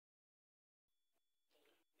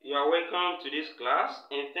You are welcome to this class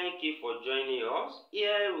and thank you for joining us.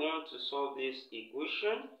 Here we want to solve this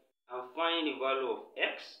equation and find the value of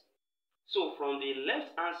x. So from the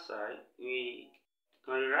left hand side, we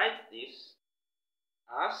can write this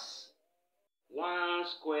as 1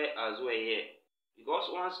 square as well here. Because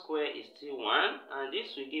 1 square is still 1, and this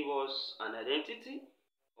will give us an identity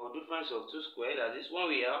or difference of 2 squared. That is, when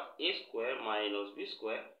we have a square minus b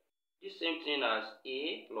square, the same thing as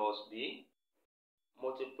a plus b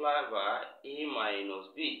multiplied by a minus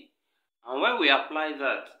b. And when we apply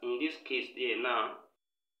that in this case there now,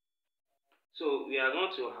 so we are going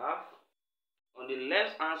to have on the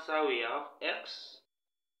left hand side we have x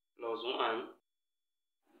plus 1,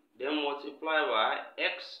 then multiply by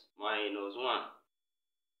x minus 1.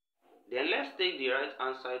 Then let's take the right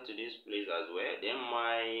hand side to this place as well, then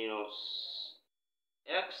minus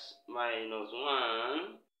x minus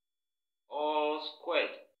 1 all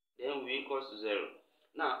squared, then will equal to 0.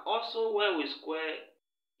 Now also when we square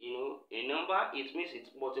a number, it means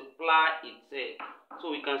it multiply itself.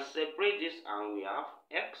 So we can separate this and we have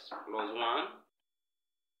x plus 1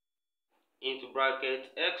 into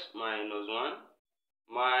bracket x minus 1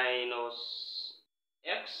 minus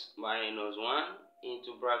x minus 1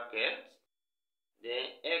 into bracket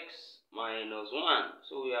then x minus 1.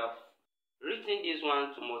 So we have written this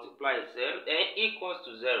one to multiply itself, then equals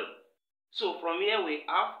to 0. So from here we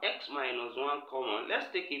have x minus 1 common. Let's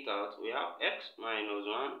take it out. We have x minus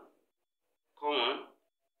 1 common.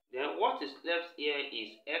 Then what is left here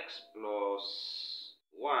is x plus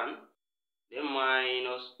 1. Then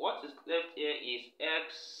minus what is left here is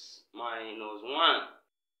x minus 1.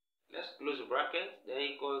 Let's close the bracket. Then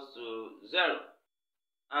equals to 0.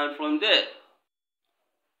 And from there,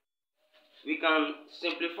 we can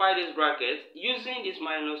simplify this bracket using this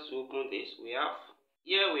minus to open this.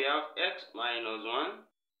 Here we have x minus 1,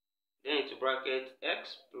 then into bracket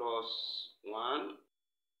x plus 1,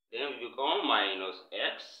 then we become minus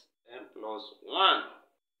x, and plus 1.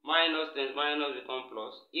 Minus times minus become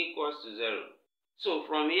plus, equals to 0. So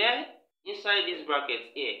from here, inside this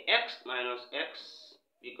bracket here, x minus x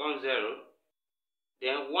becomes 0.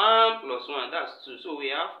 Then 1 plus 1, that's 2. So we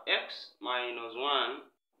have x minus 1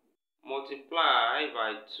 multiplied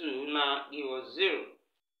by 2, now give us 0.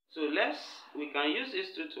 So we can use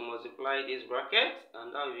this 2 to multiply this bracket,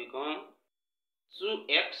 and that will become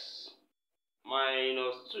 2x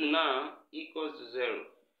minus 2 now equals to 0.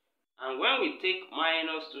 And when we take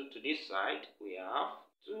minus 2 to this side, we have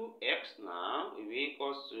 2x now will be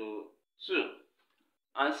equals to 2.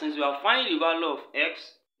 And since we are finding the value of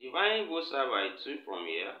x, dividing both sides by 2 from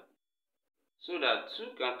here, so that 2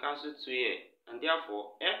 can cancel 2 here, and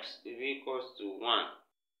therefore x will be equals to 1.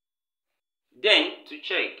 Then to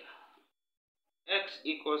check x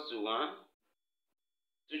equals to 1,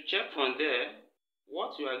 to check from there,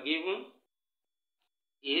 what you are given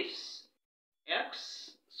is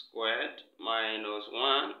x squared minus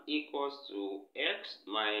 1 equals to x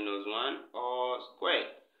minus 1 all squared.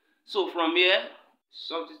 So from here,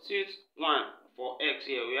 substitute 1 for x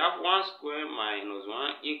here. We have 1 squared minus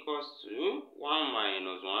 1 equals to 1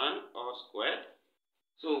 minus 1 all squared.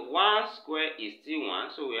 So 1 squared is still 1,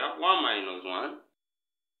 so we have 1 minus 1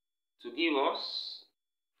 to give us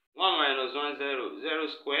 1 minus 1, 0, 0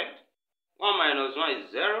 squared. 1 minus 1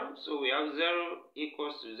 is 0, so we have 0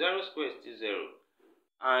 equals to 0 squared is still 0.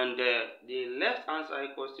 And the left hand side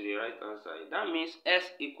equals to the right hand side. That means s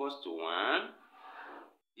equals to 1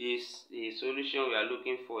 is the solution we are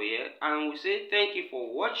looking for here. And we say thank you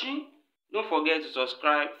for watching. Don't forget to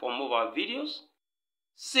subscribe for more of our videos.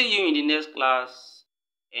 See you in the next class.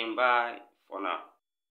 And bye for now.